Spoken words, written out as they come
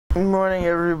Good morning,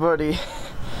 everybody.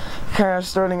 Kind of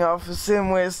starting off the same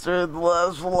way I started the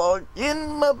last vlog,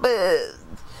 in my bed.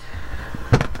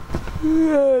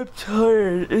 Yeah, I'm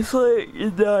tired. It's like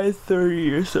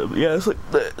 9:30 or something. Yeah, it's like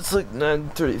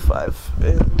 9:35.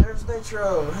 And there's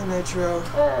Nitro. Hey, Nitro.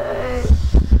 Hey.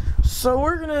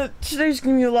 So today's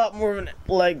gonna be a lot more of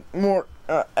an more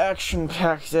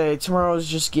action-packed day. Tomorrow's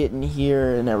just getting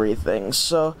here and everything.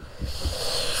 So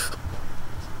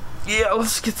yeah,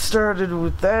 let's get started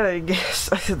with that, I guess.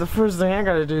 The first thing I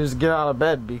gotta do is get out of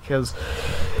bed because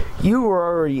you were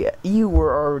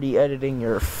already editing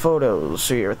your photos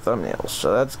or your thumbnails,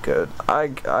 so that's good.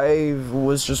 I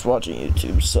was just watching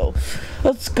YouTube, so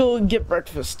let's go and get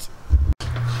breakfast.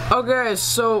 Okay,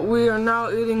 so we are now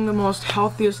eating the most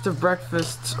healthiest of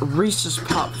breakfasts, Reese's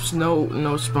Puffs. No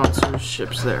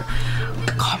sponsorships there.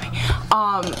 Call me.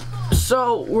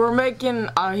 So we're making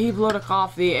a heap load of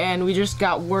coffee, and we just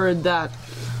got word that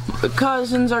the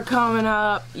cousins are coming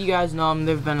up. You guys know them,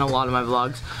 they've been in a lot of my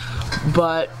vlogs.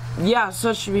 But yeah,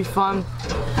 so it should be fun.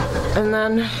 And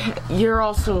then you're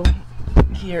also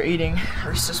here eating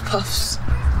Reese's Puffs.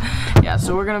 Yeah,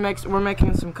 so we're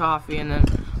making some coffee, and then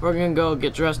we're gonna go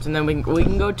get dressed, and then we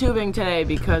can go tubing today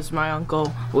because my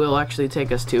uncle will actually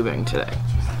take us tubing today.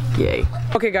 Yay.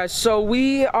 Okay guys, so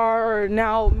we are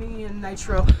now, me and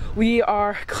Nitro, we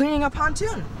are cleaning a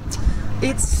pontoon.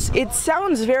 It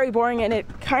sounds very boring, and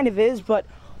it kind of is, but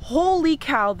holy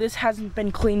cow, this hasn't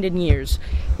been cleaned in years.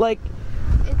 Like,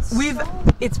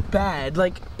 it's bad.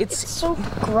 Like, it's so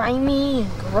grimy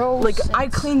and gross. Like, I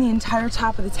cleaned the entire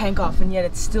top of the tank off, and yet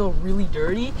it's still really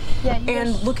dirty. Yeah,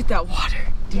 and look at that water.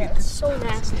 Dude, yeah, it's so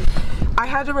nasty. I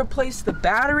had to replace the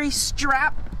battery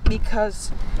strap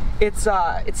because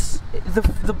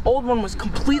the old one was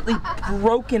completely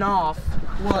broken off.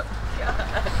 What?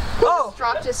 Oh!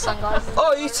 Dropped his sunglasses.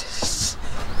 Oh, you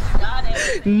got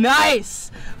it. Nice.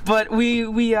 But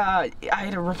I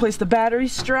had to replace the battery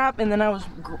strap, and then I was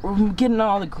getting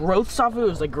all the growths off of it. It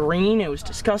was like green. It was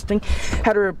disgusting.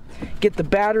 Had to get the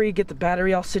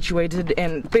battery all situated,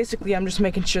 and basically I'm just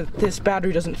making sure that this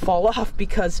battery doesn't fall off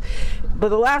but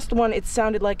the last one, it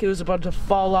sounded like it was about to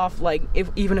fall off, like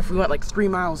even if we went like 3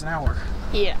 miles an hour.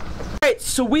 Yeah. Alright,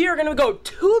 so we are gonna go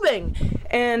tubing,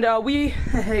 and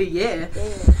yeah.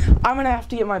 I'm gonna have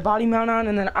to get my body mount on,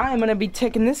 and then I'm gonna be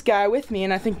taking this guy with me,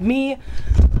 and I think me,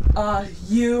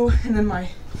 you, and then my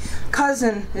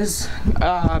cousin is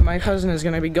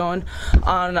gonna be going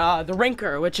on the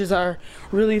Rinker, which is our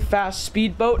really fast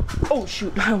speedboat. Oh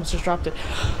shoot, I almost just dropped it.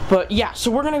 But yeah,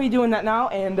 so we're gonna be doing that now,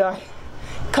 and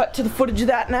cut to the footage of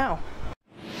that now.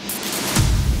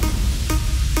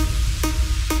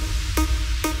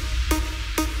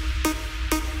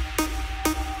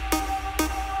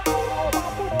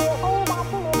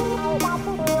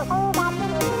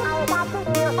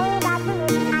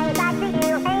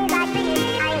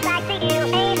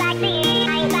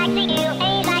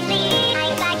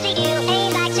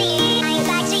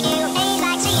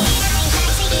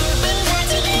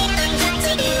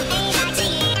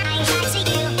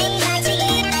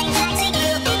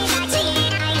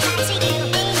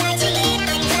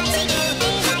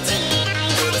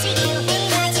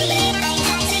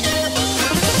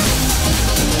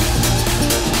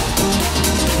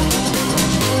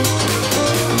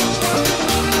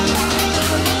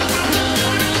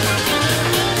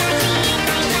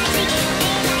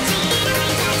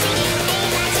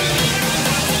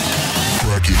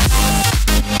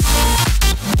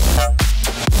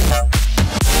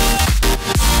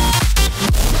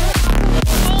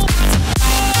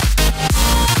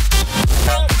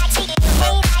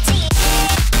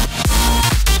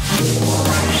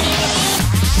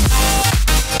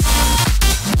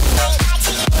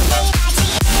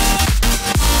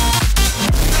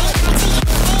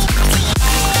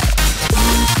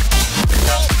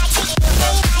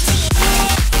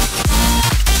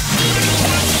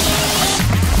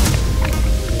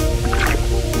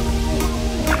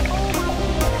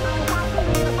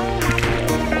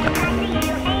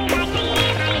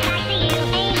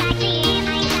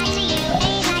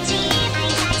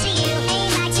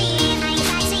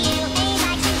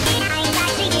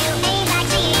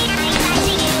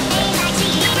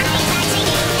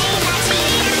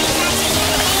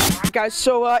 Guys,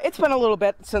 so it's been a little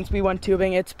bit since we went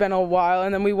tubing. It's been a while,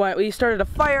 and then we started a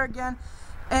fire again,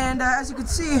 and as you can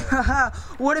see,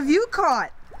 what have you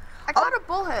caught? I caught a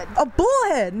bullhead. A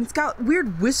bullhead, and it's got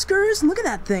weird whiskers. Look at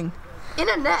that thing. In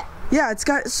a net. Yeah,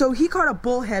 so he caught a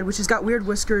bullhead, which has got weird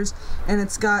whiskers, and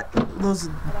it's got those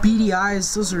beady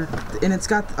eyes. And it's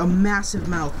got a massive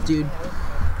mouth, dude.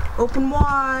 Open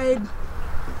wide.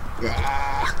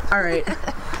 All right,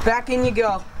 back in you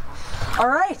go. All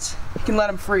right, you can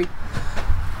let him free.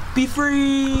 Be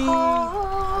free.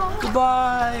 Oh.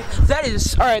 Goodbye. That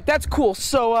is all right. That's cool.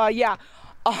 So yeah,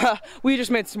 we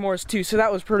just made s'mores too, so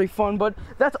that was pretty fun. But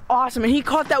that's awesome, and he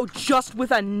caught that just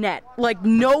with a net. Like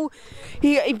no,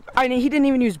 he didn't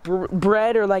even use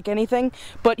bread or like anything,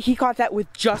 but he caught that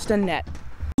with just a net.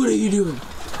 What are you doing?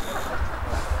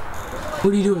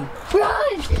 What are you doing?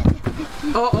 Run!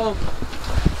 Uh-oh.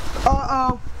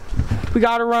 Uh-oh. We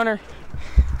got a runner.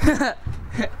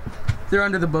 They're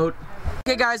under the boat.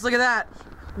 Okay guys, look at that.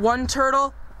 1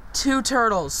 turtle, 2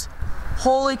 turtles.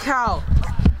 Holy cow.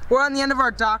 We're on the end of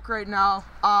our dock right now.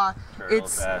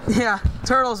 Yeah,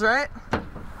 turtles, right?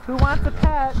 Who wants a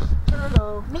pet?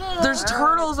 Turtle. Me. There's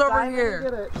turtles over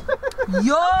here.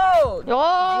 Yo! Oh,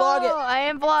 Vlog it. I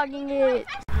am vlogging it.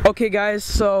 Okay guys,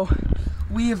 so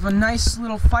we have a nice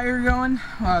little fire going,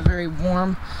 very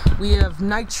warm. We have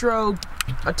Nitro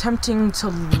attempting to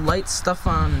light stuff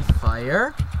on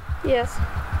fire. Yes.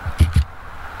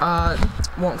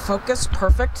 Won't focus,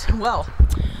 perfect. Well,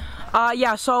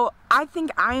 yeah, so I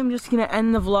think I am just gonna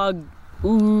end the vlog,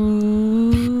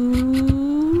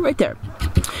 right there.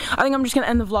 I think I'm just gonna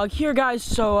end the vlog here, guys,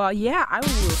 so yeah, I will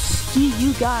see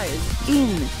you guys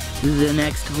in the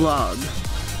next vlog.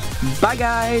 Bye,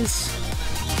 guys.